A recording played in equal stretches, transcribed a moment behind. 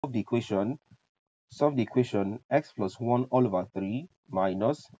solve the equation x plus 1 all over 3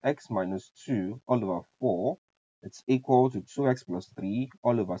 minus x minus 2 all over 4. It's equal to 2x plus 3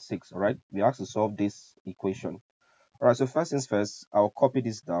 all over 6. All right, we have to solve this equation. All right, so first things first, I'll copy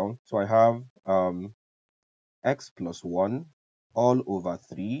this down. So I have x plus 1 all over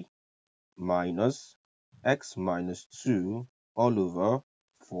 3 minus x minus 2 all over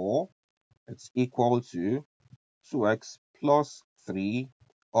 4. It's equal to 2x plus 3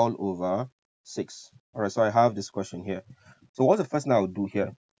 all over 6. All right, so I have this question here. So what's the first thing I'll do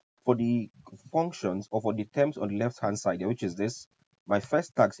here? For the functions or for the terms on the left-hand side here, which is this, my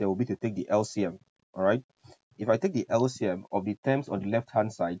first task here will be to take the LCM. All right. If I take the LCM of the terms on the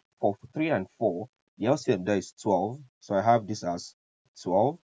left-hand side for 3 and 4, the LCM there is 12. So I have this as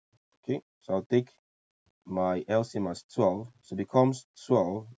 12. Okay, so I'll take my LCM as 12. So it becomes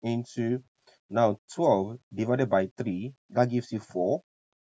 12 into, now 12 divided by 3, that gives you 4.